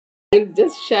I'll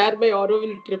just share my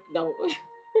Auroville trip now.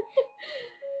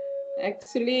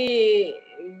 Actually,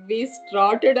 we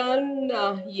started on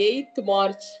 8th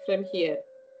March from here.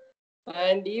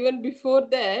 And even before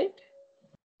that,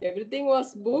 everything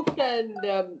was booked. And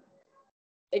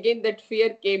again, that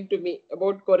fear came to me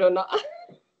about Corona.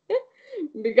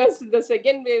 Because the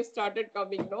second wave started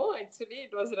coming, no? Actually,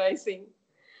 it was rising.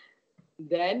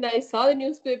 Then I saw the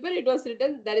newspaper, it was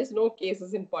written there is no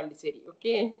cases in Pondicherry.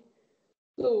 Okay.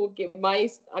 So, okay, my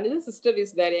another sister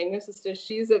is there, younger sister.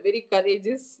 She's a very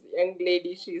courageous young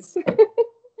lady. She's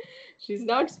she's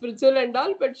not spiritual and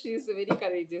all, but she's very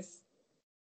courageous.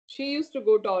 She used to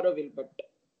go to Auroville, but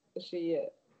she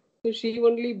so she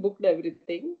only booked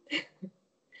everything.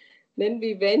 Then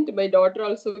we went. My daughter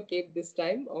also came this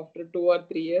time after 2 or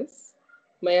 3 years.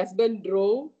 My husband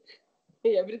drove.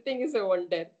 Everything is a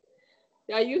wonder.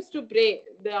 I used to pray.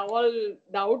 The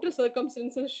outer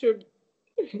circumstances should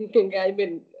I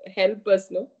mean help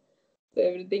us, no? So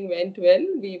everything went well.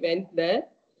 We went there.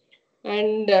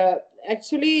 And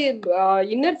actually,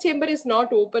 inner chamber is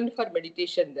not open for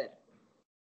meditation there.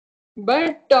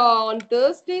 But on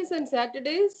Thursdays and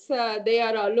Saturdays, they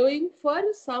are allowing for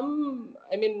some,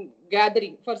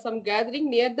 gathering, for some gathering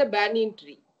near the banyan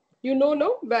tree. You know,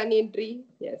 no? Banyan tree?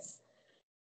 Yes.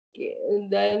 Okay.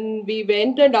 And then we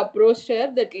went and approached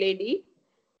her, that lady.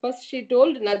 First, she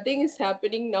told nothing is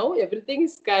happening now. Everything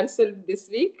is cancelled this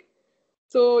week.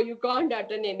 So you can't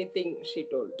attend anything, she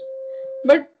told.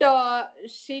 But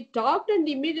she talked and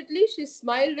immediately she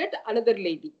smiled at another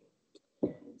lady.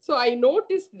 So I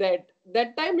noticed that.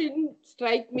 That time it didn't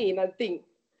strike me, nothing.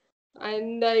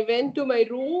 And I went to my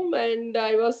room and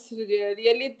I was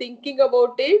really thinking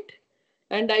about it.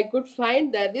 And I could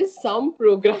find there is some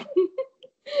program.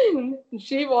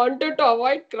 She wanted to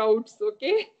avoid crowds,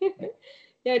 okay?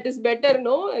 Yeah, it is better,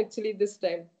 no, actually, this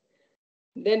time.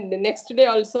 Then the next day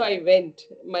also I went.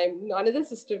 My another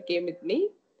sister came with me.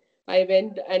 I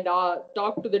went and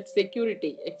talked to that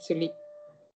security actually.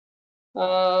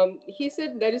 He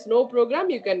said there is no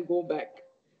program, you can go back.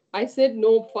 I said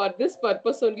no, for this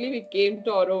purpose only we came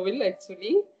to Auroville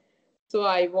actually. So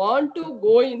I want to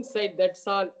go inside, that's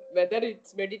all. Whether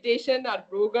it's meditation or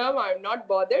program, I'm not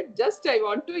bothered. Just I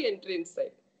want to enter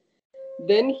inside.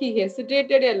 Then he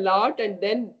hesitated a lot and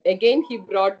then again he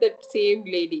brought that same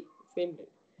lady. Same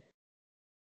lady.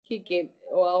 He came.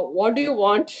 What do you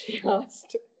want? She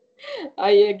asked. I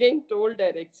again told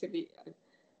her actually.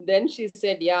 Then she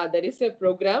said, yeah, there is a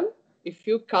program. If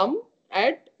you come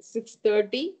at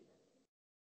 6:30,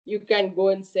 you can go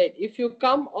and sit. If you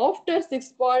come after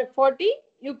 6:40,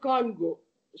 you can't go.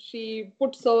 She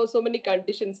put so many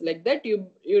conditions like that. You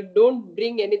don't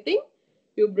bring anything.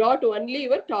 You brought only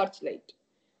your torchlight.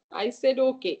 I said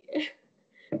okay.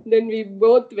 Then we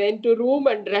both went to room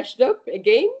and rushed up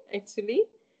again actually.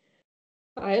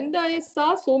 And I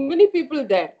saw so many people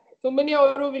there, so many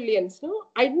Aurovillians. No,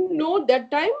 I didn't know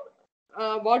that time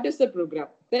what is the program.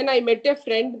 Then I met a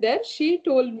friend there. She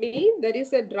told me there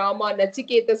is a drama,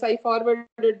 Nachiketas. I forwarded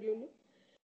you. Know.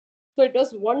 So it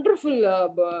was wonderful,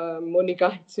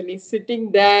 Monica. Actually, sitting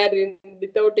there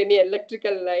without any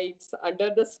electrical lights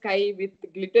under the sky with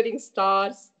glittering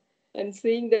stars and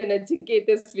seeing the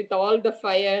Nachiketas with all the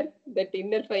fire, that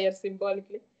inner fire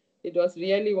symbolically. It was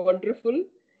really wonderful.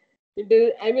 It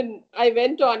is, I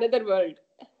went to another world.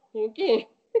 Okay.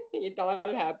 It all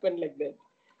happened like that.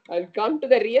 I'll come to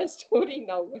the real story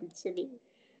now, actually.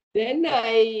 Then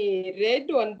I read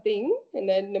one thing, and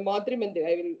then Madhuri Mandir,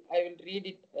 I will read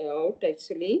it out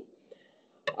actually.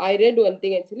 I read one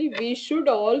thing actually. We should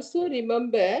also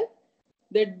remember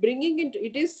that bringing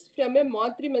it is from a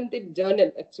Madhuri Mandir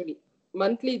journal actually,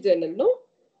 monthly journal, no?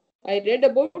 I read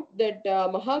about that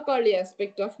Mahakali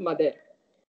aspect of mother.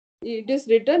 It is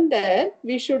written there,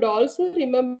 we should also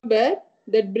remember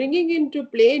that bringing into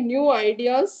play new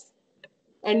ideas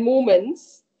and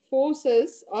movements,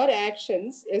 forces, or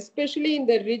actions, especially in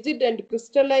the rigid and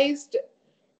crystallized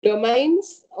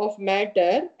domains of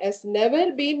matter, has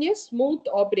never been a smooth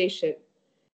operation.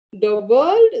 The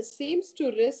world seems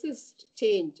to resist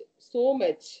change so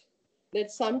much that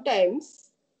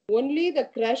sometimes only the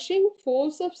crushing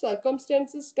force of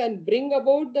circumstances can bring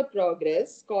about the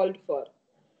progress called for.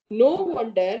 No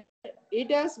wonder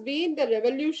it has been the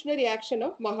revolutionary action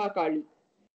of Mahakali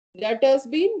that has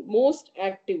been most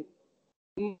active.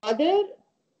 Mother,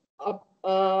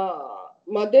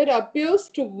 Mother appears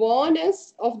to warn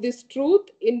us of this truth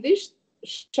in this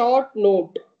short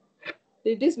note.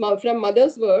 It is from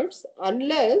Mother's words,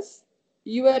 unless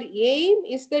your aim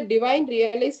is the divine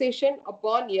realization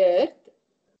upon earth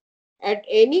at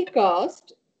any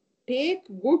cost, take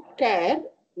good care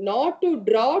not to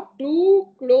draw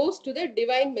too close to the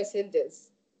divine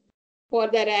messengers. For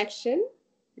their action,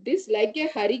 it is like a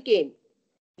hurricane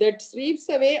that sweeps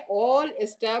away all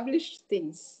established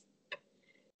things.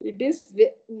 It is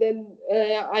then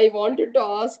I wanted to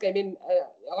ask. I mean,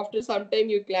 after some time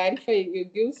you clarify, you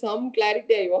give some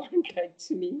clarity. I want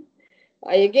actually.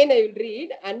 I will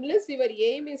read. Unless your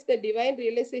aim is the divine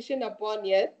realization upon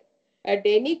earth at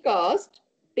any cost,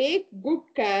 take good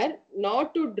care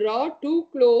not to draw too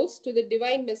close to the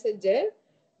divine messenger,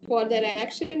 for their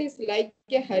action is like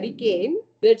a hurricane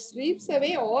that sweeps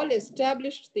away all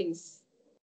established things.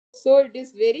 So it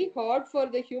is very hard for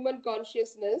the human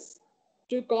consciousness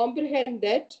to comprehend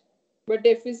that, but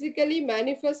a physically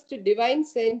manifest divine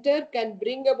center can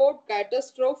bring about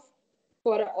catastrophe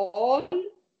for all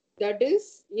that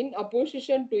is in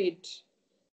opposition to it.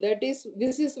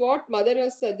 This is what Mother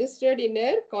has suggested in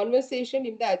her conversation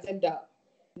in the agenda.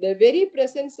 The very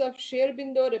presence of Sri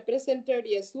Aurobindo represented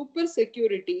a super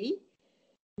security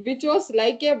which was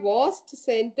like a vast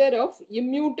center of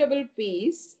immutable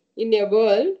peace in a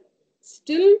world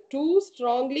still too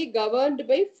strongly governed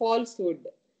by falsehood.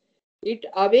 It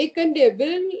awakened a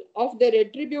will of the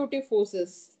retributive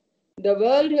forces. The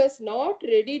world was not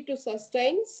ready to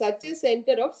sustain such a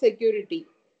center of security.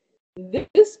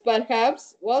 This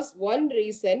perhaps was one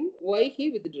reason why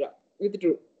he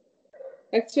withdrew.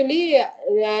 Actually,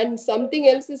 and something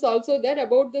else is also there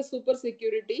about the super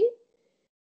security.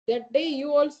 That day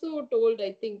you also told,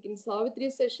 I think, in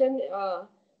Savitri session,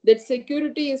 that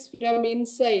security is from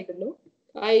inside. No,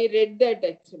 I read that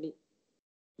actually.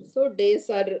 So days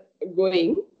are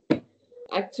going.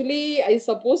 Actually, I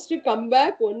supposed to come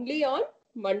back only on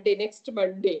Monday, next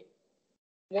Monday.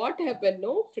 What happened?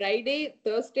 No, Friday,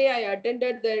 Thursday, I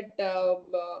attended that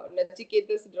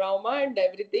Nachiketa's drama and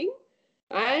everything.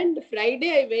 And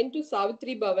Friday, I went to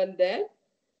Savitri Bhavan there.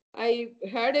 I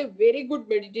had a very good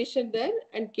meditation there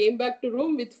and came back to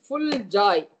room with full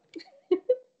joy.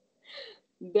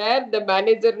 There, the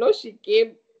manager, no, she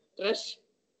came, rush.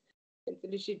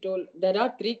 Actually, she told, there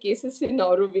are 3 cases in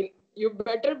Auroville. You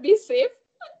better be safe.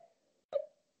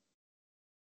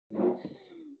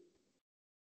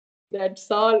 That's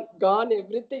all, gone,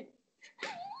 everything.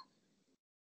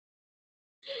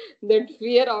 That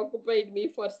fear occupied me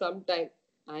for some time.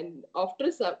 And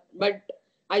after some, but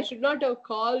I should not have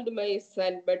called my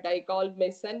son, but I called my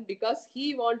son because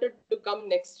he wanted to come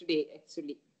next day,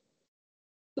 actually.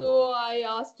 So I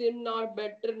asked him not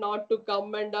better not to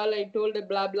come and all. I told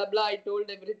blah blah blah. I told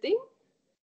everything,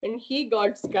 and he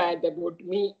got scared about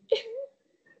me.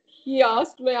 He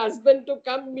asked my husband to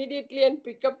come immediately and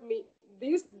pick up me.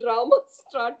 These dramas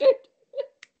started.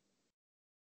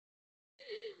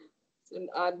 So,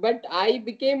 but I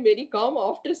became very calm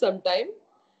after some time.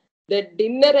 The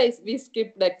dinner we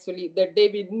skipped actually. That day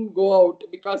we didn't go out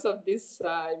because of this.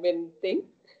 Thing.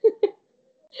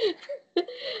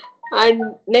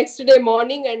 And next day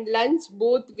morning and lunch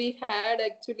both we had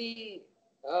actually.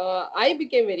 I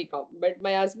became very calm, but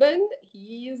my husband,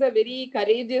 he is a very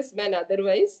courageous man.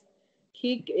 Otherwise,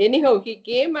 he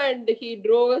came and he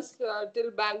drove us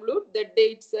till Bangalore that day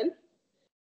itself.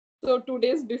 So 2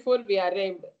 days before we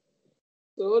arrived.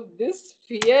 So this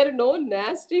fear, no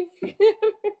nasty fear.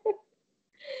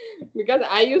 Because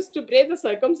I used to pray the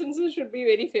circumstances should be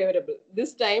very favorable.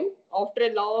 This time, after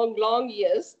a long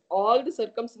years, all the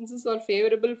circumstances are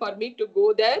favorable for me to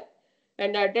go there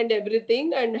and attend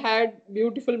everything and had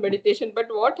beautiful meditation. But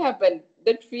what happened?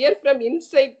 That fear from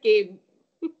inside came.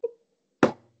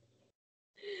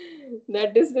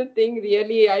 That is the thing,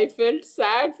 really. I felt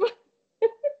sad for.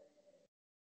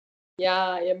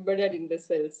 Yeah, embedded in the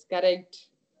cells. Correct.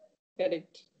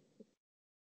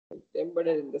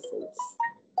 Embedded in the cells.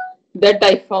 That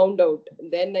I found out.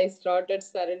 Then I started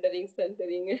surrendering.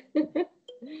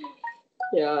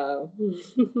 Yeah.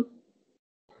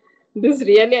 This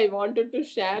really I wanted to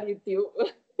share with you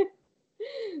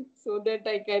so that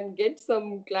I can get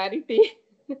some clarity.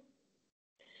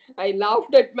 I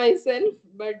laughed at myself,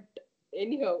 but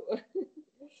anyhow.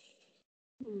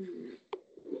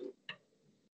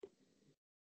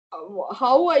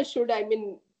 How I should,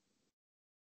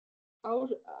 how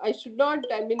I should not,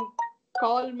 I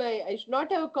should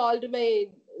not have called my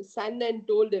son and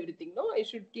told everything. No, I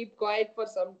should keep quiet for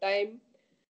some time.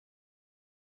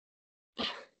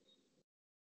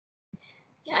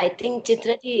 Yeah, I think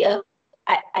Chitraji,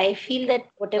 I feel that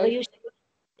whatever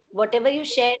you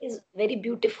share is very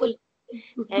beautiful,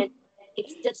 and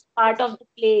it's just part of the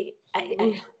play.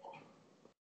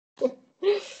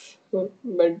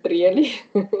 But really,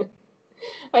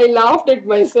 I laughed at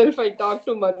myself. I talked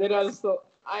to mother also.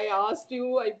 I asked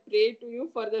you, I prayed to you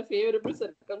for the favorable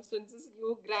circumstances.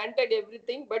 You granted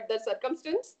everything, but the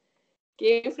circumstance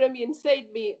came from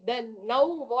inside me. Then now,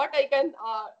 what I can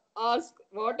ask,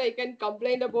 what I can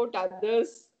complain about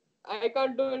others, I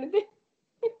can't do anything.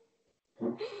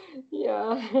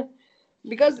 Yeah,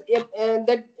 because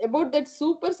that about that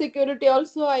super security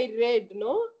also I read.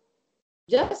 No,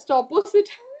 just opposite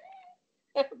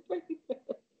happened.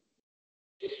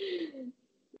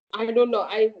 I don't know.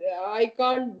 I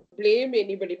can't blame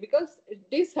anybody because it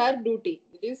is her duty.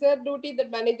 It is her duty, the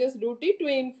manager's duty, to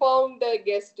inform the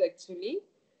guest. Actually,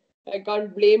 I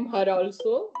can't blame her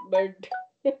also, but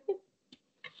yeah,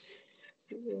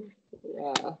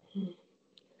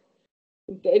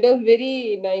 it was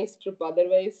very nice trip.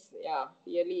 Otherwise, yeah,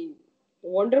 really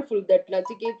wonderful that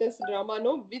Nachiketa's drama,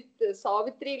 no, with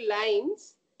Savitri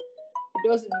lines. It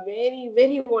was very,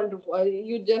 very wonderful.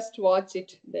 You just watch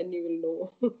it, then you will know.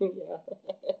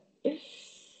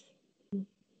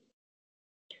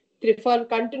 Yeah. For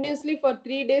continuously for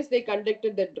 3 days, they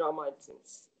conducted that drama. It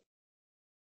seems.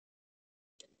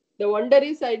 The wonder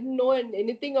is I didn't know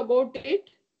anything about it.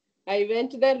 I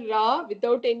went there raw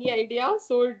without any idea,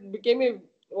 so it became a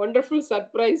wonderful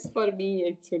surprise for me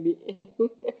actually.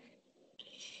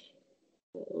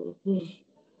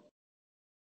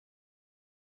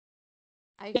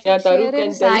 I Yeah, should Taru share in can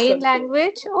tell sign something.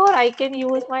 language or I can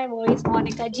use my voice,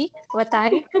 Monica ji.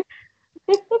 Bataye.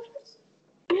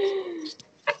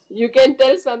 You can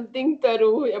tell something,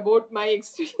 Taru, about my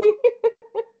experience.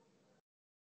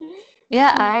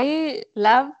 Yeah, I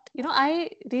loved,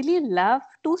 I really love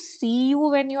to see you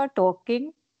when you're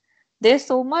talking. There's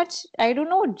so much, I don't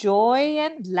know, joy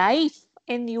and life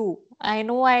in you. I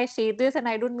know I say this and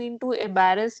I don't mean to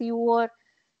embarrass you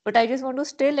but I just want to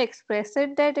still express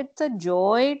it that it's a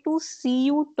joy to see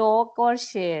you talk or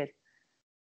share.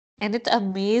 And it's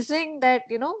amazing that,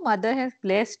 Mother has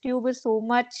blessed you with so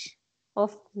much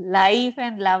of life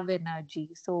and love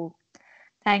energy. So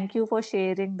thank you for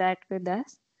sharing that with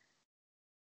us.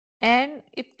 And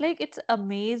it's like, it's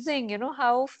amazing,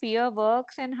 how fear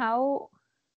works and how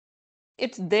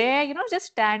it's there, just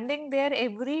standing there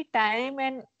every time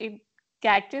and it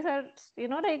catches us,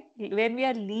 like when we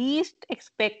are least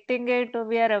expecting it or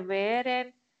we are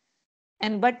aware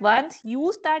and but once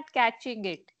you start catching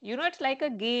it, it's like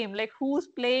a game, like who's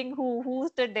playing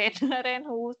who's the deader and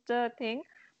who's the thing.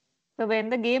 So when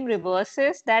the game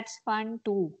reverses, that's fun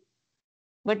too.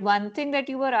 But one thing that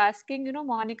you were asking,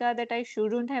 Monica, that I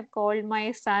shouldn't have called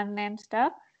my son and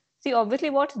stuff. See,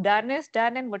 obviously, what's done is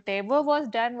done, and whatever was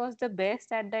done was the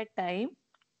best at that time.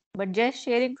 But just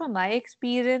sharing from my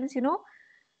experience,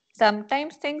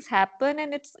 sometimes things happen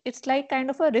and it's like kind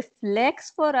of a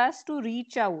reflex for us to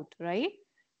reach out, right?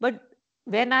 But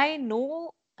when I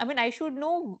know, I mean, I should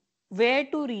know where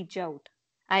to reach out.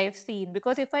 I have seen,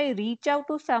 because if I reach out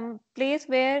to some place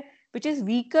where which is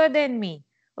weaker than me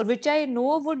or which I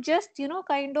know would just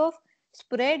kind of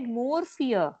spread more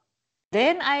fear,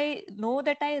 then I know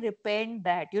that I repent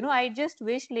that, I just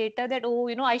wish later that, oh,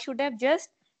 I should have just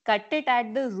cut it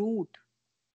at the root.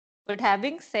 But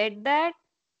having said that,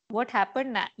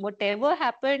 whatever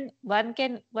happened, one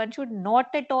should not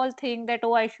at all think that,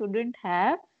 oh, I shouldn't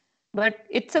have. But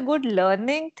it's a good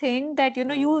learning thing that, you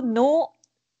know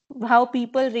how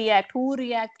people react, who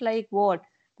react like what.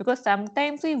 Because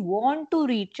sometimes we want to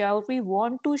reach out, we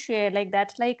want to share, like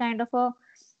that's like kind of a,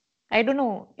 I don't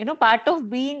know, part of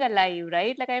being alive,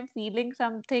 right? Like I'm feeling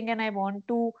something and I want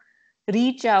to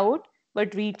reach out,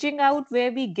 but reaching out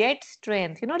where we get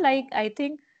strength, like I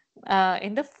think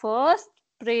in the first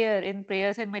prayer, in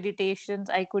prayers and meditations,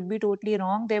 I could be totally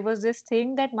wrong. There was this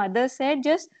thing that Mother said,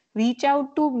 just reach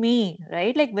out to me,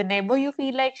 right? Like whenever you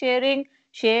feel like sharing,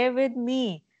 share with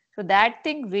me. So that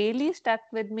thing really stuck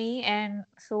with me. And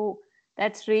so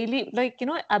that's really like,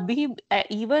 Abhi,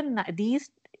 even these,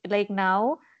 like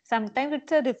now, sometimes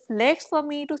it's a reflex for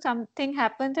me to something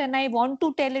happens and I want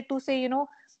to tell it to say,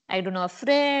 I don't know, a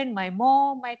friend, my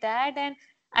mom, my dad, and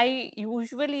I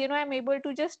usually, I'm able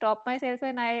to just stop myself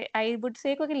and I would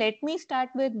say, okay, let me start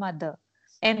with Mother.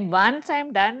 And once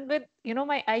I'm done with,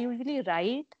 I usually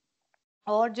write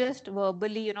or just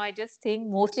verbally, I just think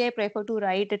mostly I prefer to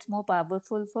write. It's more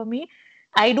powerful for me.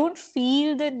 I don't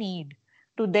feel the need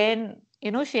to then,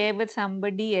 share with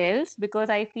somebody else because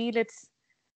I feel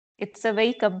it's a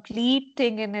very complete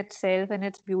thing in itself and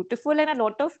it's beautiful. And a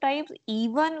lot of times,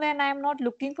 even when I'm not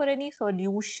looking for any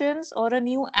solutions or a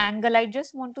new angle, I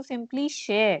just want to simply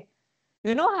share.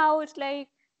 You know how it's like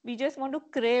we just want to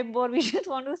crib or we just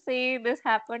want to say this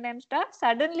happened and stuff.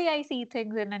 Suddenly, I see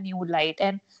things in a new light.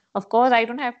 And of course, I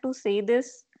don't have to say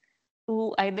this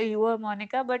to either you or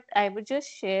Monica, but I was just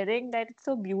sharing that it's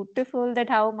so beautiful that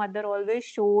how mother always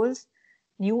shows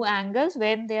new angles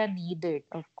when they are needed,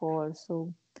 of course.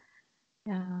 So,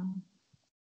 yeah.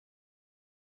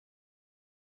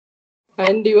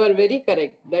 And you are very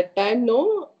correct. That time,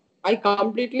 no, I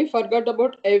completely forgot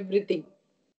about everything.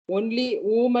 Only,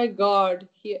 oh my God,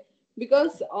 here,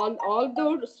 because on all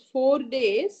those 4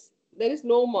 days, there is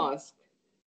no mask,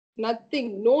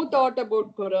 nothing, no thought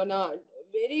about corona,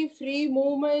 very free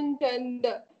movement and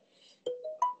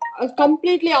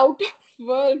completely out of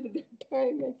world that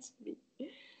time actually.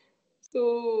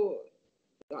 So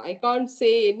I can't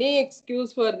say any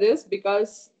excuse for this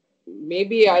because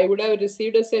maybe I would have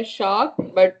received as a shock,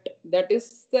 but that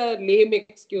is the lame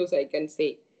excuse I can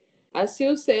say. As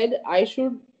you said, I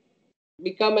should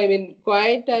become, I mean,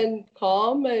 quiet and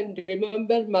calm and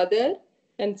remember mother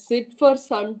and sit for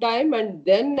some time and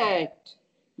then act.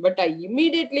 But I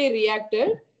immediately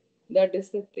reacted. That is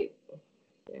the thing.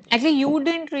 Yeah. Actually, you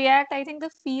didn't react. I think the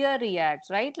fear reacts,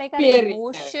 right? Like our Fear react.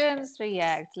 emotions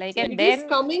react. Like, So and it is then,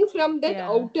 coming from that yeah,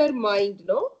 outer mind,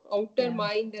 no? Outer yeah.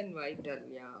 mind and vital,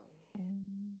 yeah.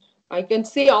 Mm. I can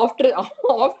see after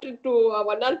after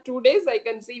 1 or 2 days, I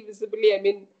can see visibly. I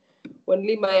mean,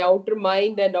 only my outer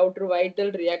mind and outer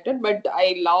vital reacted, but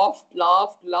I laughed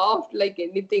like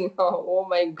anything. Oh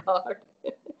my God!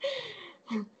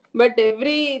 But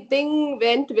everything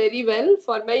went very well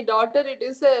for my daughter. It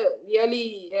is a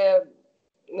really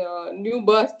new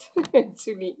birth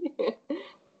actually.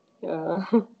 Yeah.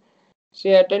 She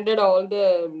attended all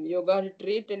the yoga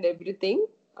retreat and everything.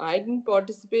 I didn't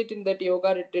participate in that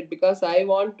yoga retreat because I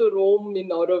want to roam in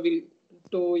Auroville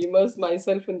to immerse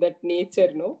myself in that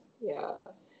nature, no? Yeah,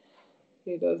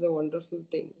 it was a wonderful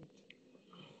thing.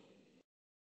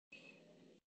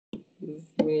 This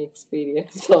is my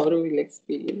experience, Auroville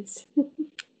experience.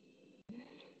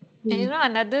 And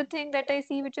another thing that I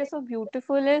see which is so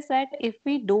beautiful is that if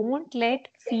we don't let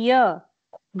fear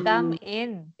come Hmm.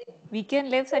 in, we can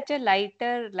live such a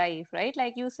lighter life, right?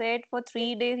 Like you said, for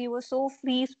 3 days you were so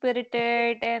free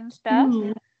spirited and stuff.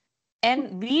 Hmm.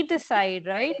 And we decide,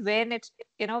 right, when it's,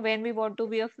 when we want to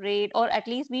be afraid, or at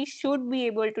least we should be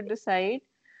able to decide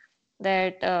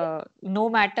that no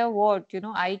matter what,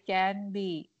 I can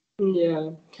be.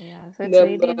 Yeah. Yeah, so it's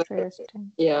really The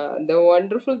interesting. yeah, the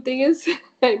wonderful thing is,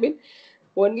 I mean,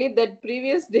 only that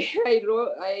previous day I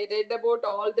read about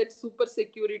all that super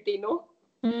security, no?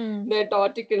 Hmm. That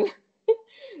article.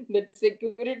 That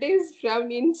security is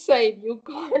from inside. You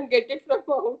can't get it from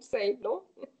outside, no?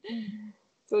 Mhm.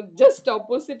 So just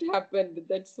opposite happened.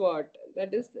 That's what.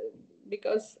 That is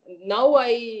because now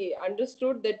I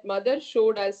understood that mother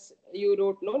showed as you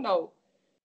wrote, no? Now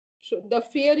the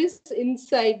fear is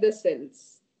inside the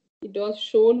cells. It was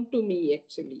shown to me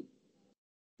actually.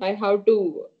 I have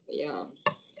to, yeah,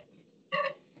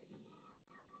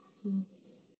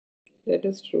 that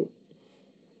is true.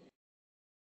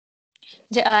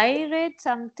 I read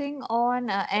something on,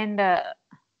 and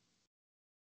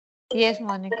yes,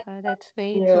 Monica, that's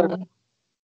very Yeah. true.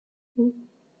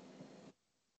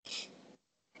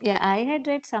 Yeah, I had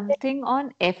read something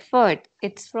on effort.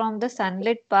 It's from the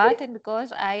Sunlit Path, and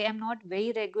because I am not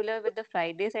very regular with the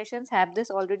Friday sessions, have this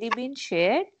already been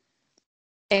shared?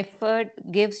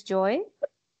 Effort gives joy.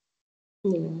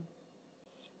 Yeah.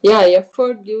 Yeah,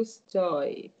 effort gives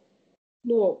joy.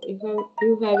 No,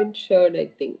 you haven't shared, I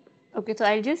think. Okay, so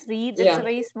I'll just read. It's a Yeah.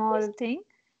 very small thing.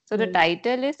 So the Mm.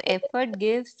 title is Effort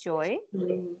Gives Joy.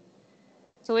 Mm.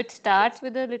 So it starts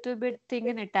with a little bit thing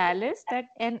in italics that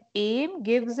an aim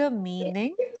gives a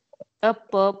meaning, a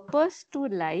purpose to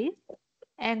life,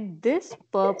 and this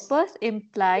purpose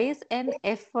implies an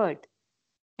effort.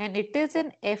 And it is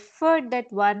an effort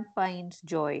that one finds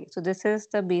joy. So this is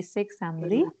the basic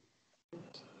summary.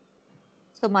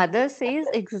 So mother says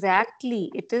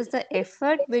exactly, it is the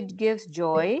effort which gives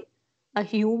joy. A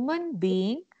human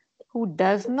being who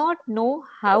does not know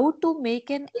how to make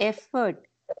an effort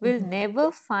will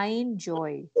never find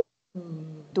joy.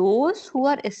 Those who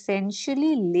are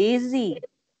essentially lazy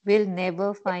will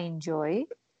never find joy.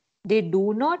 They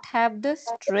do not have the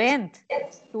strength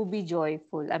to be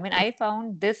joyful. I mean, I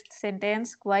found this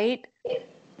sentence quite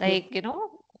like,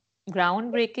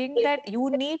 groundbreaking that you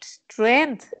need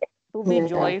strength to be Yeah.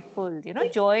 joyful.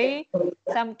 Joy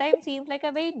sometimes seems like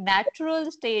a very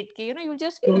natural state. You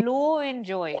just flow in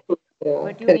joy, Yeah.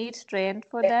 but you need strength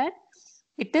for that.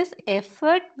 It is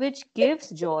effort which gives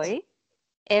joy.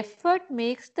 Effort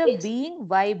makes the being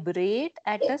vibrate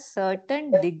at a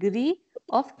certain degree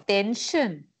of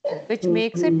tension, which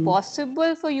makes it Mm.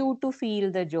 possible for you to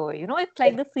feel the joy. It's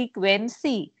like the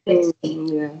frequency. Mm.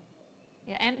 Yeah.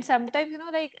 Yeah, and sometimes,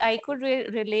 like I could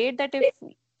relate that if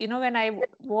when I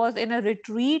was in a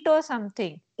retreat or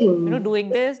something,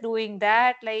 doing this, doing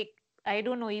that, like, I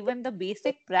don't know, even the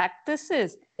basic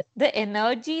practices, the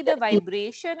energy, the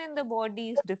vibration in the body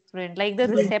is different. Like the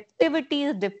receptivity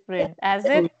is different, as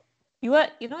if you are,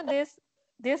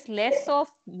 there's less of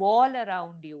wall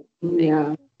around you. Like,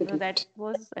 Yeah. so that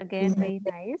was again very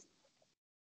nice.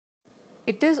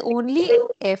 It is only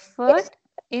effort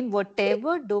in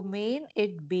whatever domain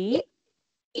it be,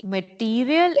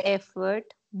 material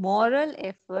effort, moral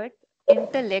effort,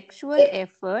 intellectual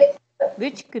effort,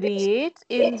 which creates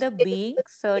in the being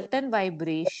certain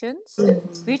vibrations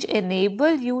which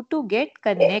enable you to get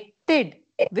connected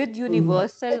with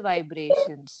universal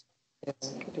vibrations.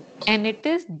 Yes, correct. And it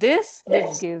is this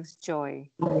which gives joy.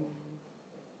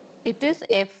 It is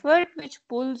effort which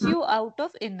pulls you out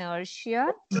of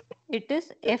inertia. It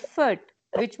is effort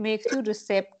which makes you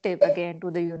receptive again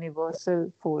to the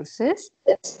universal forces.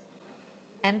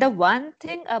 And the one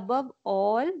thing above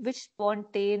all which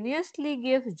spontaneously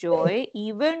gives joy,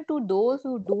 even to those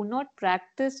who do not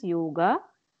practice yoga,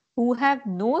 who have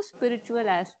no spiritual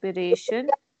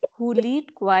aspiration, who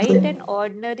lead quite an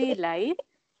ordinary life,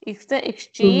 is the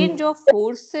exchange of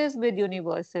forces with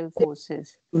universal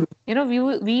forces.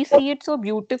 We see it so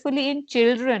beautifully in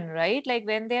children, right? Like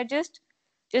when they're just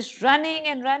running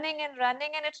and running and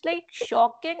running, and it's like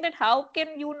shocking that how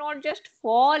can you not just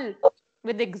fall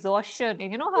with exhaustion?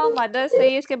 And you know how mothers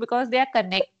say is because they are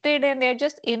connected and they're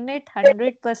just in it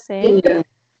 100%. Yeah.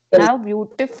 How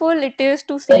beautiful it is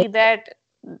to see that.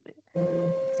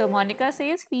 So Monica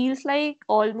says feels like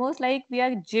almost like we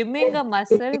are gymming a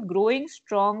muscle, growing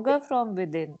stronger from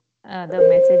within. The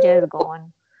message has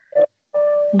gone.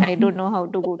 I don't know how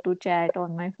to go to chat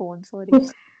on my phone, sorry.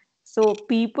 So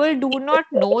people do not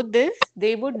know this.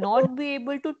 They would not be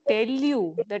able to tell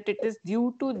you that it is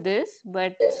due to this,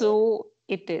 but so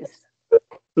it is.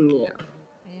 Yeah.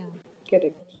 Yeah.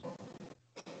 Correct.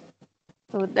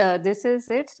 So this is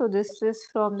it. So this is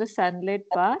from the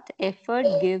sunlit path.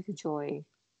 Effort gives joy.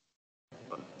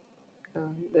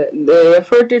 The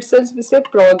effort itself is a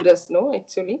progress, no?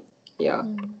 Actually, yeah,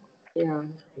 Mm. yeah.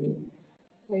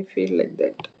 I feel like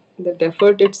that. That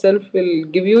effort itself will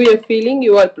give you a feeling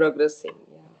you are progressing.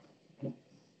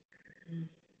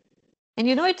 And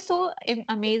it's so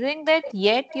amazing that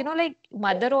yet, like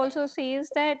mother also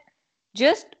says that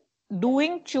just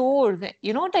doing chores,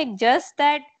 like just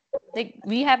that, like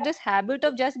we have this habit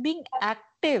of just being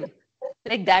active.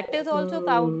 Like that is also Mm,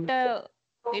 counter,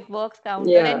 it works counter.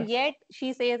 yeah, And yet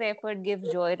she says effort gives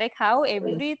joy. Like how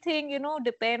everything,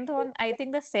 depends on, I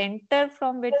think, the center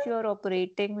from which you're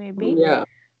operating, maybe. yeah.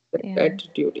 That Yeah.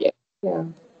 attitude, yeah, yeah.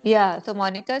 Yeah, so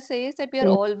Monica says that we are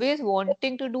always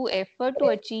wanting to do effort to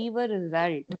achieve a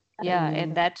result. Yeah,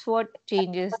 and that's what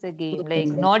changes the game.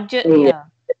 Like not just, Mm, yeah,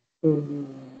 mm.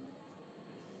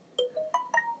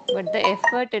 but the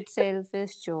effort itself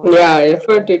is joy. Yeah,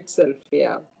 effort itself,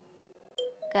 yeah.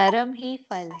 कर्म ही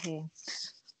फल है.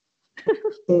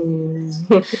 Mm.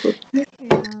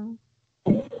 Yeah.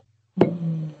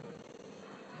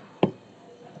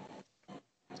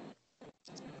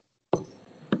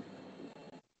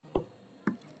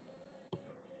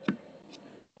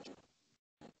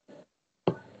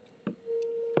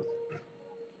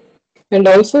 And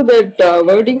also that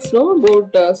wordings, no,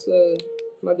 about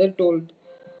mother told.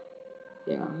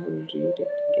 Yeah, I will read it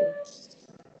again.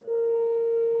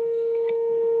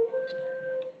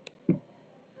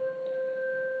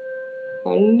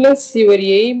 Unless your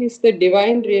aim is the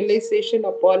divine realization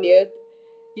upon earth,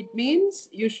 it means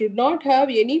you should not have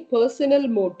any personal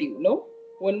motive, no?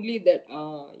 Only that,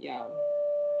 yeah.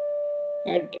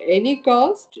 At any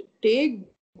cost, take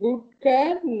good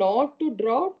care not to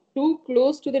draw too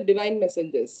close to the divine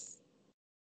messengers.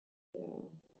 Yeah.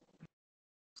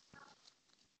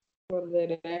 For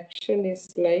their action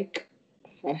is like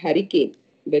a hurricane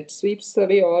that sweeps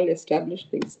away all established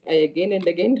things. I again and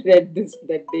again read this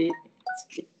that day.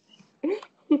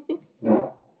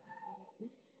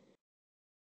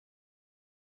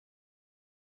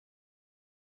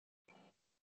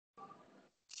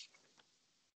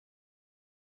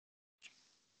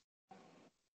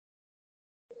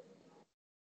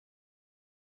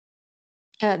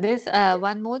 There's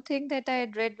one more thing that I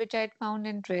had read which I had found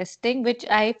interesting, which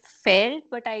I felt,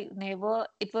 but I never,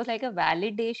 it was like a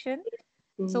validation.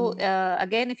 So, Mm.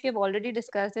 again, if you've already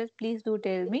discussed this, please do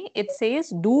tell me. It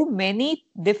says do many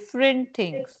different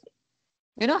things.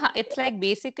 It's like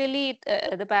basically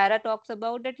the para talks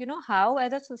about that, how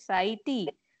as a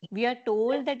society we are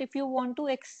told that if you want to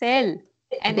excel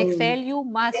and excel, Mm. you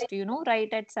must,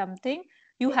 right at something.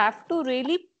 You have to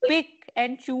really pick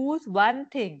and choose one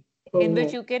thing. in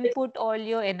which you can put all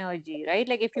your energy, right?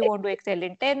 Like if you want to excel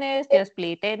in tennis, just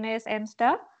play tennis and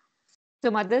stuff.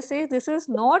 So mother says, this is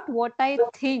not what I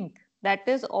think. That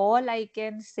is all I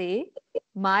can say.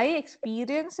 My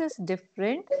experience is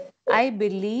different. I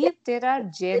believe there are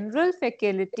general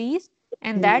faculties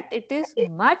and that it is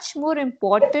much more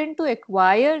important to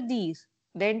acquire these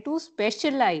than to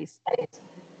specialize.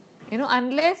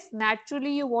 Unless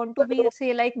naturally you want to be,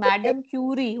 say, like Madame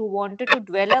Curie, who wanted to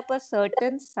develop a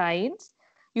certain science,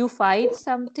 you find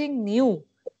something new.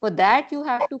 For that, you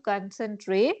have to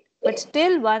concentrate, but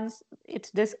still, once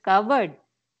it's discovered,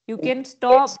 you can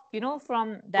stop,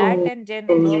 from that and then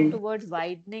work towards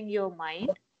widening your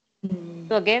mind.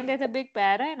 So, again, there's a big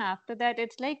para, and after that,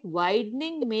 it's like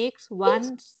widening makes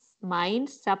one's mind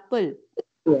supple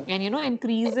and,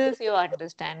 increases your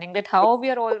understanding. That how we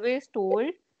are always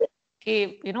told,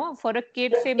 okay, for a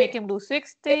kid, say, make him do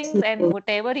 6 things, and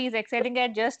whatever he's excelling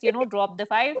at, just, drop the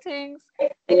 5 things.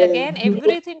 Like, again,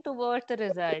 everything towards the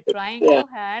result, trying Yeah. to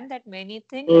hand that many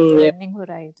things, Yeah. expanding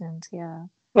horizons. Yeah.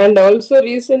 And also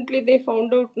recently they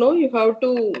found out, no, you have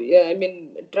to, yeah, I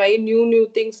mean, try new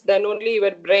things. Then only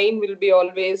your brain will be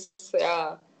always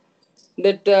that.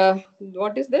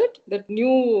 What is that? That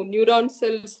new neuron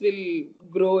cells will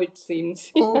grow. It seems.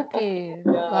 Okay.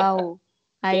 Yeah, Wow.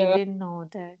 I yeah, didn't know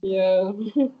that. yeah.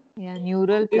 Yeah.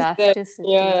 Neural Is that? plasticity.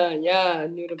 Yeah.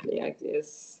 Neuroplaque.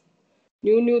 Yes.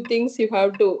 New things you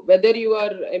have to. Whether you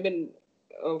are, I mean,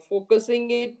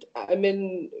 focusing it. I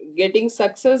mean, getting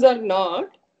success or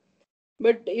not.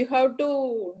 But you have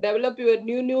to develop your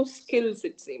new skills,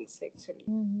 it seems, actually.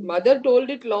 Mhm. Mother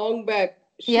told it long back.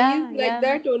 She is Yeah. like Yeah.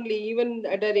 that only, even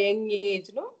at a young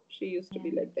age, no? She used to be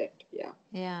Yeah. like that. Yeah.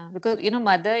 Yeah, because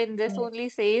mother in this only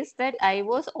says that I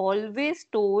was always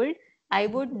told I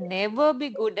would never be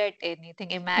good at anything.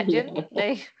 Imagine,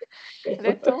 like,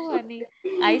 that's so funny.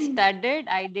 I studied,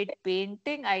 I did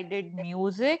painting, I did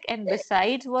music, and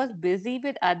besides was busy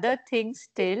with other things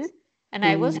still. And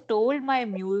I was told my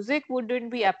music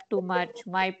wouldn't be up to much,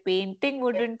 my painting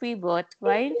wouldn't be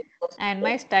worthwhile, and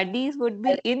my studies would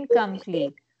be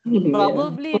incomplete. Yeah.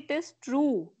 Probably it is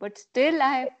true, but still I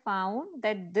have found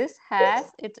that this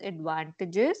has its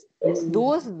advantages.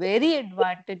 Those very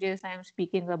advantages I am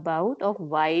speaking about of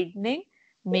widening,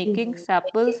 making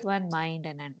supple one mind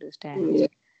and Yeah. understanding.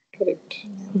 Correct.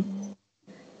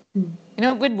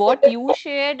 Yeah. With what you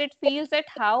shared, it feels that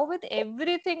how with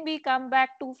everything we come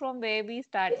back to from where we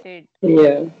started.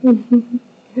 Yeah.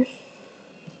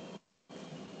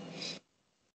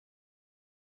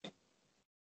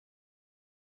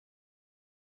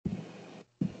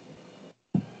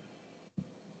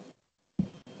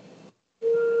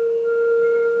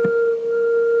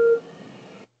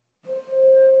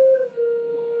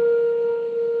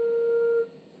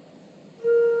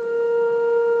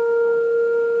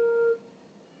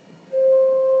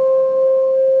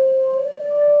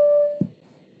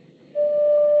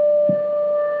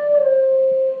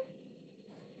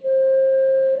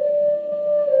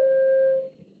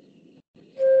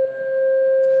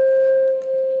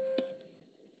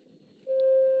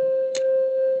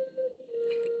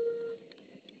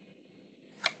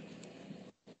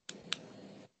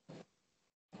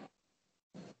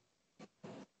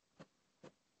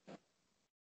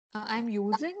 I'm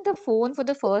using the phone for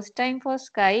the first time for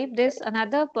Skype. There's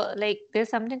another, there's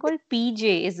something called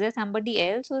PJ. Is there somebody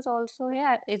else who's also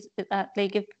here? Is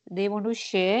like if they want to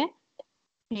share,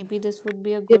 maybe this would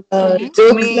be a good Yeah. thing. It's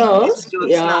me. Jyotsna. It's Jyotsna.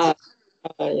 Yeah.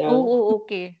 Yeah.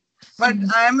 Okay. But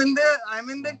I'm in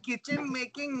the kitchen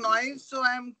making noise, so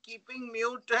I'm keeping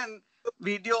mute and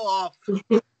video off.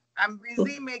 I'm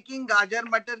busy making gajar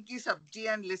matar ki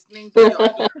sabji and listening to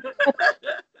y'all.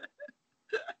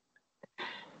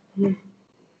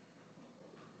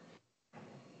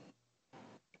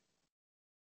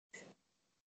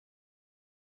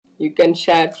 You can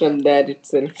share from there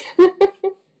itself.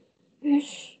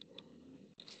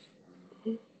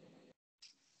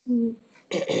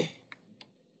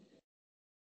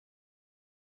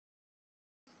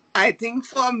 I think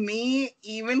for me,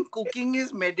 even cooking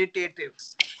is meditative.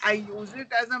 I use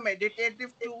it as a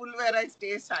meditative tool where I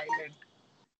stay silent.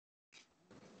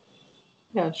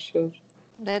 Yeah, sure.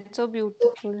 That's so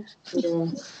beautiful.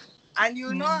 Yeah. And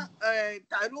Yeah.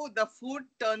 Taru, the food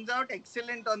turns out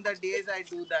excellent on the days I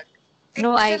do that.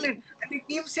 No, Excellent. And they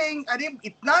keep saying, Are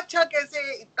itna acha kaise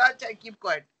hai? Itna acha. I keep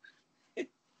quiet.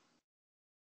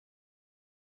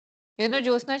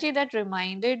 Josna ji, that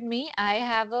reminded me. I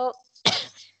have a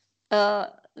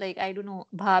I don't know,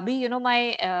 Bhabhi,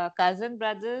 my cousin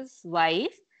brother's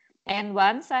wife. And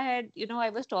once I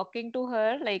was talking to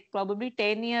her like probably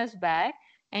 10 years back,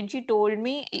 and she told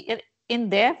me in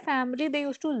their family, they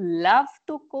used to love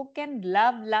to cook and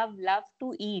love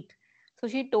to eat. So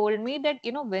she told me that,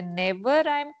 whenever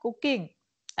I'm cooking,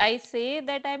 I say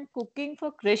that I'm cooking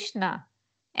for Krishna.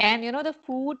 And, the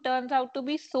food turns out to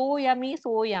be so yummy,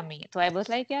 so yummy. So I was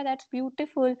like, yeah, that's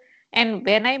beautiful. And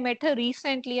when I met her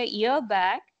recently, a year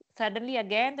back, suddenly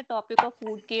again the topic of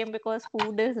food came because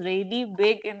food is really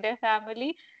big in their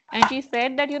family. And she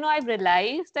said that, I've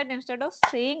realized that instead of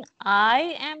saying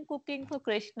I am cooking for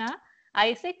Krishna,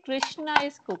 I say Krishna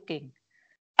is cooking.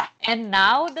 And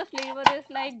now the flavor is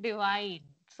like divine.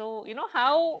 So,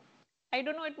 how, I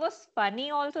don't know, it was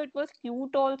funny also, it was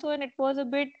cute also, and it was a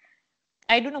bit,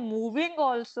 I don't know, moving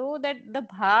also, that the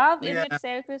bhav in Yeah.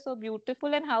 itself is so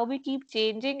beautiful, and how we keep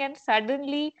changing, and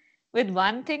suddenly with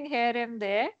one thing here and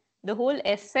there, the whole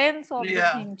essence of the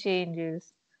Yeah. thing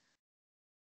changes.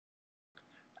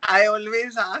 I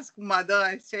always ask mother,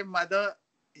 I say, Mother,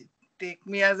 take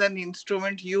me as an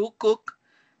instrument. You cook,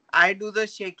 I do the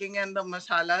shaking and the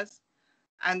masalas,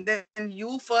 and then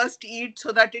you first eat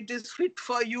so that it is fit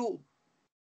for you,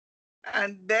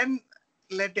 and then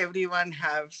let everyone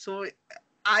have. So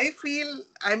I feel,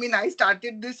 I mean, I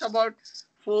started this about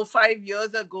 4 5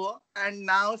 years ago, and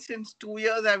now since 2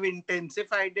 years I've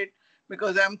intensified it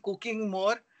because I'm cooking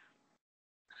more.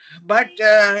 But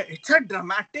it's a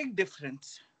dramatic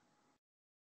difference.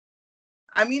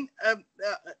 I mean,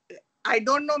 I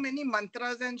don't know many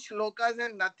mantras and shlokas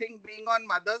and nothing. Being on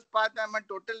mother's path, I'm a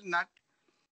total nut.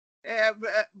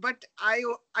 But I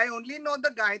only know the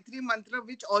Gayatri mantra,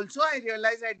 which also I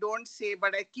realize I don't say,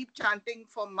 but I keep chanting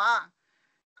for Ma,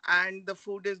 and the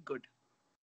food is good.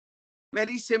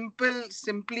 Very simple,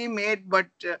 simply made. But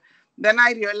then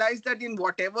I realized that in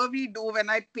whatever we do, when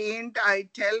I paint, I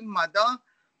tell mother,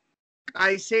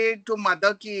 I say to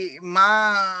mother ki,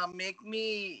 Ma, make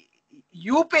me,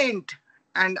 you paint,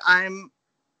 and I'm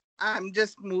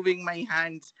just moving my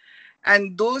hands.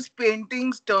 And those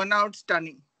paintings turn out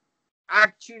stunning,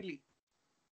 actually.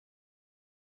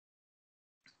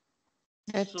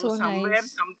 That's So so somewhere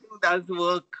nice. something does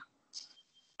work.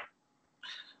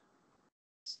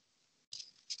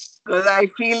 Because I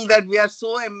feel that we are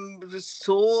so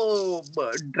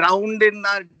drowned in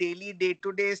our daily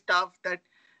day-to-day stuff that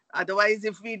otherwise,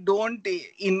 if we don't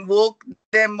invoke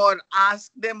them or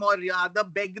ask them or rather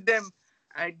beg them,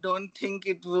 I don't think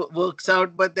it works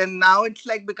out. But then now it's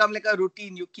like become like a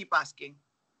routine. You keep asking.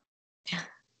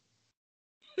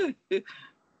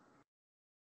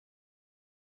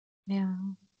 Yeah.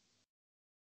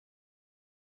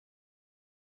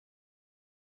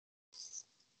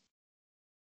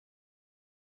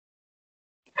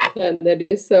 And there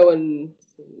is one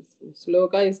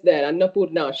sloka is there,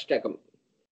 Annapurna Ashtakam.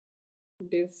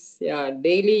 It is, yeah,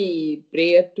 daily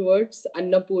prayer towards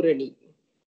Annapurani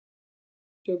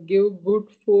to give good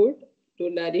food to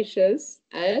nourish us.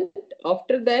 And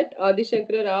after that, Adi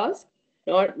Shankara asked,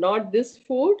 not this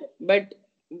food, but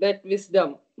that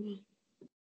wisdom.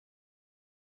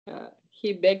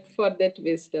 He begged for that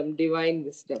wisdom, divine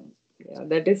wisdom. Yeah,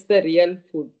 that is the real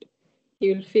food.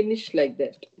 He will finish like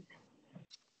that.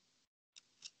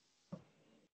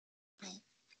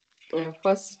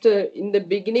 First, in the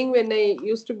beginning, when I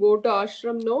used to go to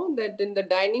ashram, no, that in the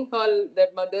dining hall,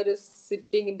 that mother is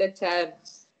sitting in the chair.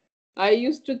 I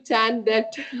used to chant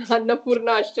that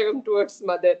Annapurna Ashtakam towards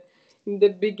mother in the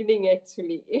beginning,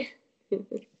 actually.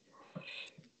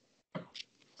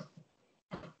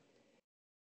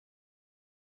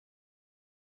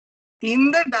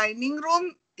 In the dining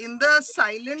room, in the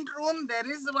silent room,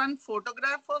 there is one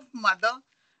photograph of mother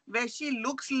where she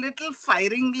looks little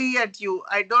firingly at you.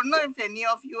 I don't know if any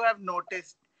of you have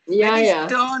noticed. Yeah, Very yeah,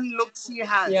 stern look she yeah.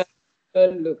 has.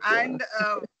 Look, yeah. And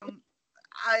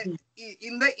I,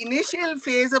 in the initial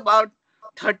phase about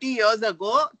 30 years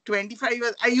ago, 25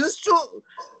 years, I used to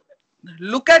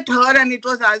look at her and it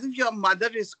was as if your mother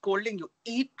is scolding you.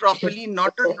 Eat properly,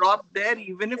 not a drop there,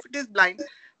 even if it is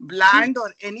bland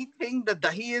or anything. The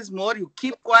dahi is more. You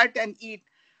keep quiet and eat.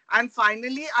 And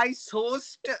finally, I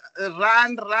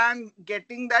ran,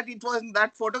 getting that it was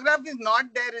that photograph is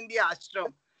not there in the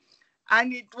ashram,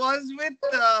 and it was with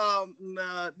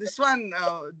this one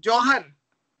Johar,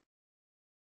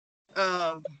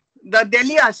 uh, the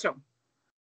Delhi ashram.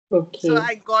 So Okay.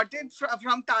 I got it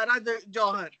from Tara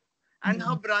Johar, and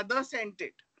her brother sent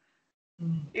it.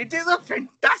 It is a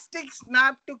fantastic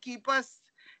snap to keep us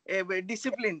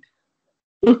disciplined.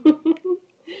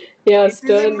 Yeah, It is in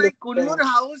stern my look. Kunnur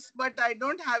house, but I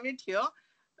don't have it here.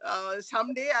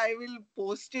 Someday I will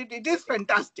post it. It is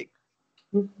fantastic.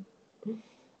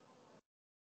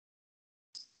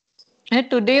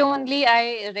 Today only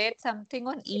I read something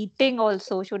on eating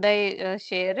also. Should I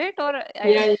share it or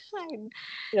Yeah, I-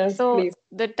 yes, so please.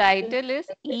 the title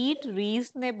is Eat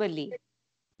Reasonably.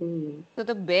 Mm. So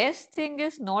the best thing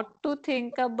is not to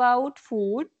think about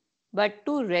food, but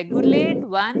to regulate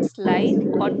one's life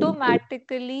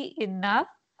automatically enough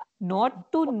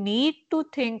not to need to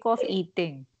think of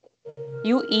eating.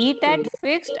 You eat at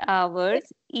fixed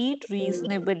hours, eat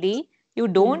reasonably. You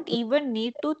don't even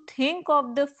need to think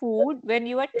of the food when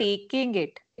you are taking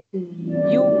it.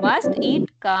 You must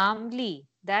eat calmly,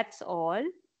 that's all,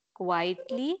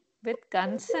 quietly, with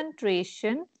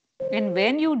concentration. And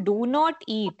when you do not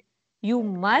eat, you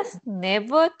must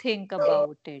never think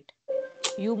about it.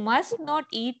 You must not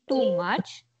eat too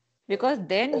much because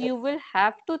then you will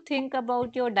have to think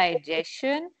about your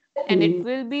digestion and it Mm.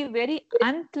 will be very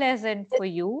unpleasant for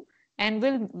you and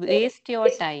will waste your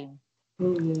time.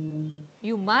 Mm.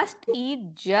 You must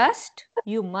eat just,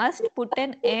 you must put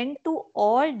an end to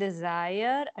all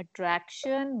desire,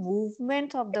 attraction,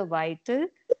 movements of the vital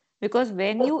because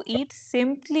when you eat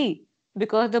simply,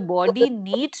 because the body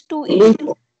needs to eat,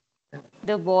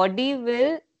 the body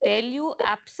will tell you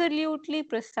absolutely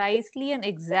precisely and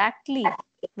exactly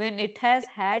when it has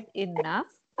had enough.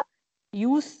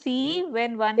 You see,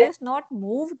 when one is not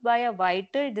moved by a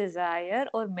vital desire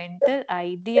or mental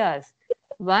ideas,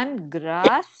 one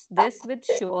grasps this with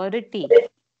surety.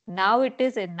 Now it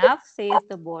is enough, says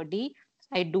the body.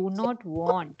 I do not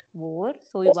want more,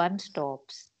 so one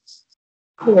stops.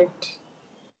 Correct.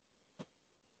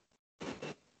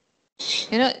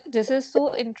 This is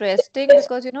so interesting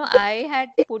because, I had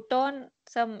put on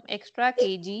some extra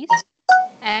kgs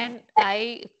and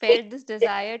I felt this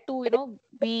desire to,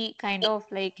 be kind of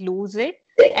like lose it.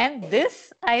 And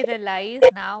this I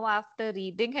realized now after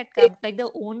reading had come, like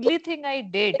the only thing I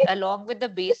did along with the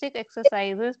basic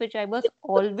exercises, which I was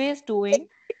always doing,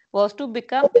 was to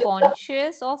become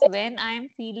conscious of when I am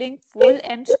feeling full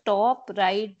and stop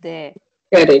right there.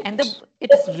 And Correct.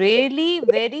 it's really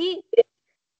very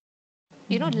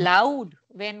loud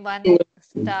when one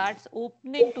starts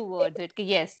opening towards it.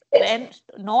 Yes, and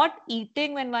not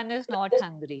eating when one is not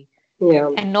hungry Yeah.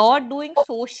 and not doing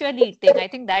social eating. I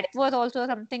think that was also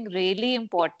something really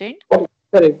important.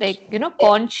 Correct. Like,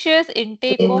 conscious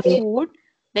intake of food,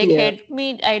 like Yeah. helped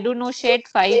me, I don't know, shed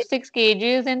 5-6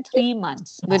 kgs in 3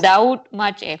 months without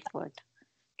much effort.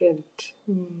 Correct.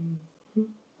 Mm.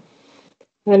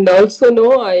 And also,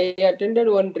 no, I attended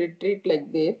one retreat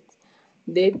like this.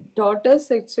 They taught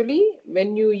us actually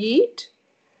when you eat,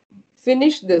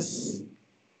 finish this.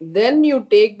 Then you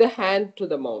take the hand to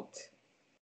the mouth.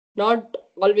 Not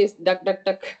always duck, duck,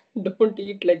 duck. Don't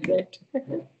eat like that.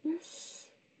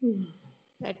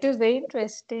 That is very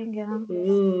interesting, yeah.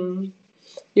 Mm.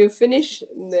 You finish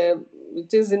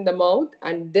which is in the mouth,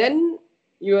 and then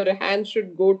your hand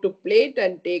should go to plate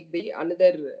and take the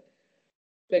another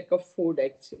peck of food.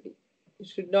 Actually, you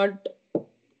should not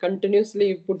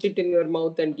continuously put it in your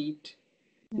mouth and eat.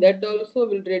 That Mm. also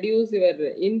will reduce your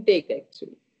intake.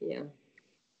 Actually, yeah.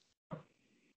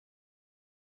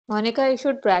 Monica, you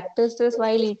should practice this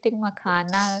while eating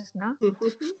makhanas, na?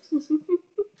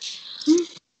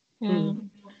 Hmm. Mm.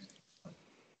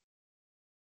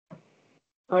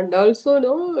 And also,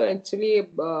 no, actually,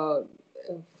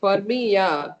 for me,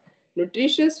 yeah,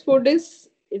 nutritious food is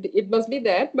it must be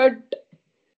that, but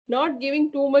not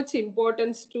giving too much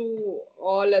importance to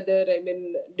all other, I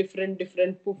mean, different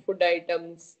food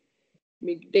items,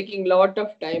 taking lot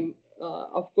of time.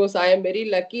 Of course, I am very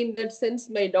lucky in that sense.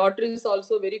 My daughter is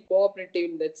also very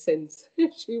cooperative in that sense.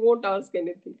 She won't ask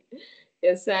anything.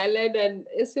 A salad and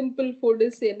a simple food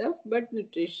is enough, but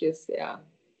nutritious, yeah.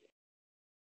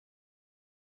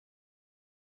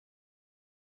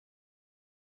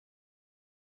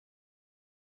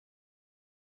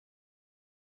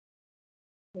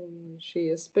 She,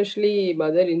 especially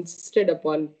mother, insisted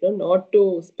upon not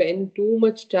to spend too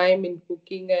much time in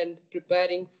cooking and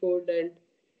preparing food, and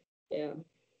yeah.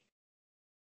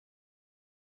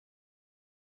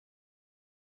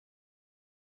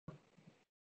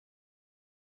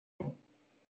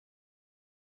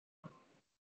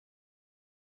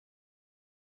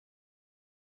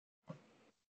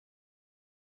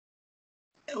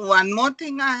 One more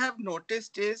thing I have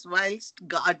noticed is whilst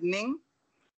gardening,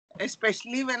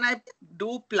 especially when I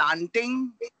do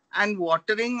planting and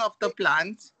watering of the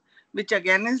plants, which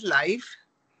again is life.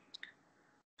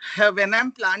 When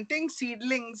I'm planting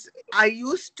seedlings, I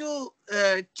used to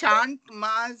chant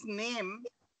Ma's name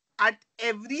at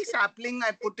every sapling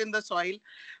I put in the soil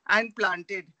and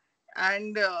planted.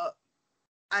 And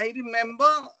I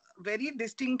remember very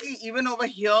distinctly, even over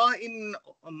here in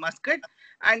Muscat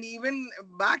and even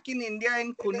back in India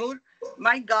in Kunur,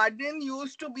 my garden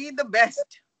used to be the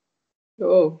best.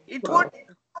 Oh, It wow.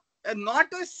 would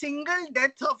not a single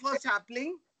death of a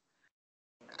sapling.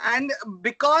 And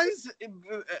because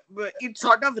it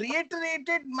sort of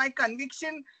reiterated my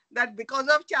conviction that because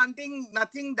of chanting,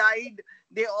 nothing died.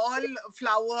 They all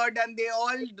flowered and they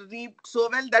all reaped so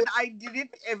well that I did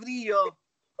it every year.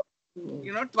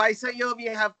 Twice a year we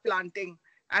have planting.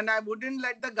 And I wouldn't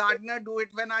let the gardener do it.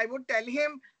 When I would tell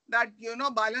him that,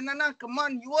 Balanana, come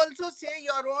on, you also say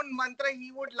your own mantra,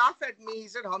 he would laugh at me. He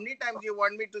said, how many times you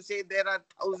want me to say? There are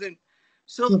 1,000.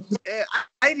 So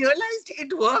I realized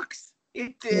it works.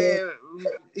 Yeah.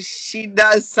 She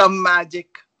does some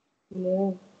magic.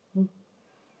 Yeah.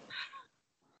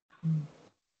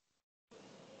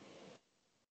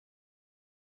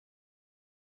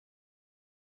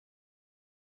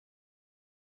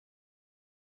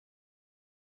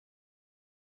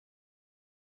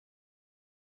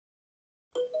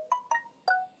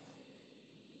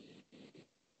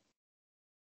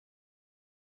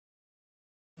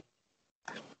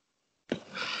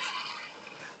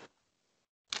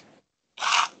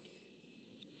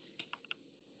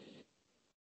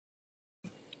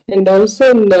 And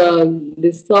also in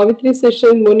this Savitri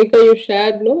session, Monica, you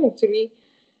shared, no, actually.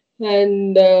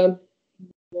 And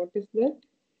what is that?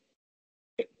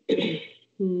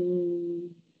 Hmm,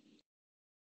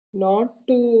 not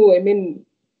to, I mean,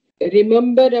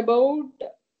 remember about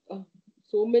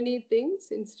so many things.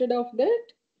 Instead of that,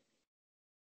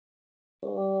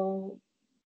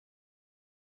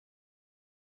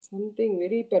 something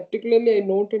very particularly I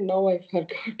noted, now I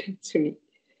forgot actually.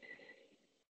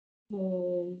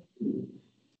 Um,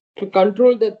 to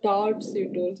control the thoughts,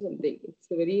 you told something.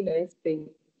 It's a very nice thing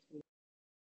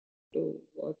to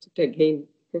watch it again.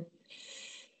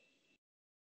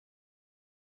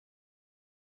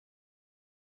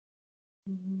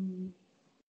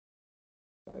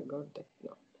 I got that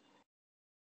now.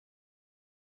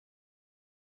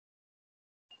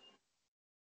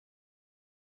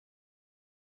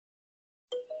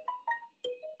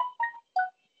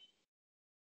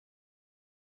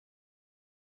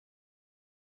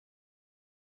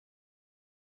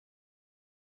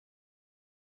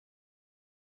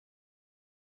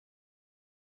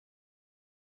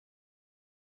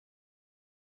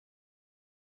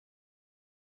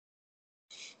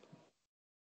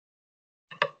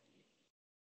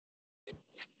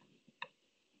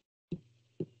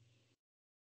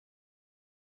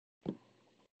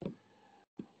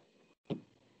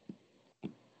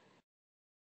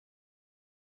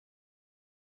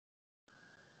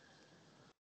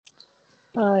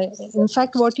 In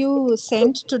fact, what you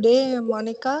sent today,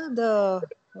 Monica,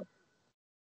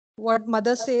 what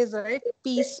mother says, right?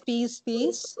 Peace, peace,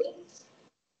 peace.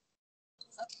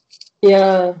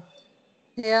 Yeah.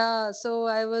 Yeah. So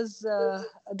I was.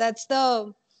 That's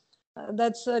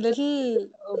a little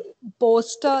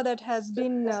poster that has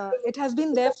been. It has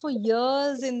been there for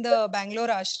years in the Bangalore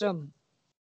ashram.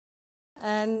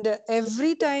 And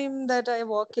every time that I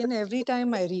walk in, every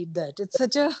time I read that, it's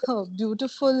such a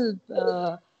beautiful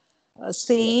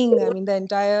saying. I mean, the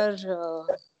entire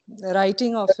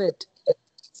writing of it.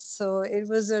 So it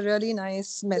was a really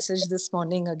nice message this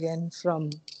morning again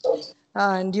from.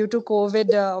 And due to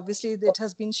COVID, obviously it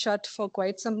has been shut for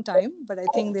quite some time, but I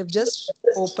think they've just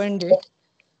opened it.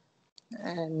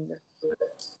 And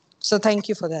so thank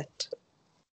you for that.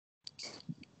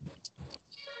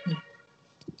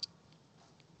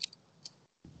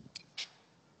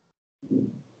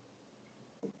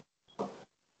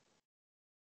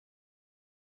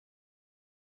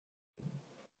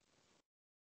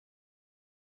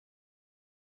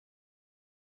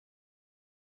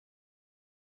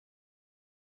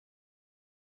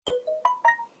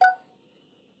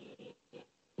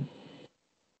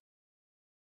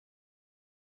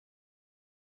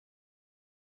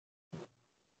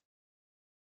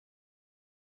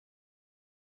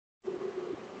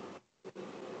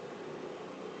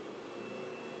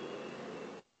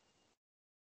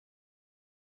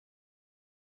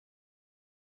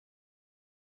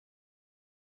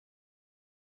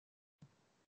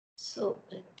 So,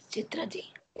 Chitraji,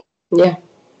 Yeah.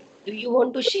 do you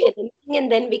want to share anything,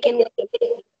 and then we can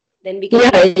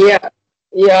Yeah, yeah.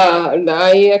 Yeah. And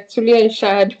I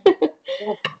shared.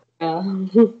 Yeah.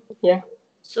 Yeah.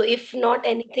 So if not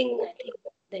anything, I think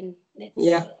then let's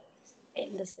Yeah.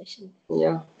 end the session.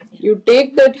 Yeah. You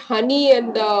take that honey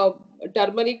and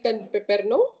turmeric and pepper,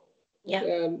 no?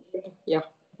 Yeah. Yeah.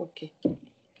 Okay.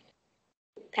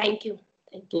 Thank you.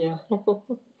 Thank you. Yeah.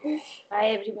 Bye,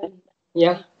 everyone.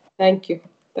 Yeah. Thank you.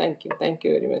 Thank you. Thank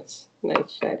you very much.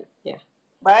 Nice sharing. Yeah.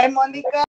 Bye, Monica.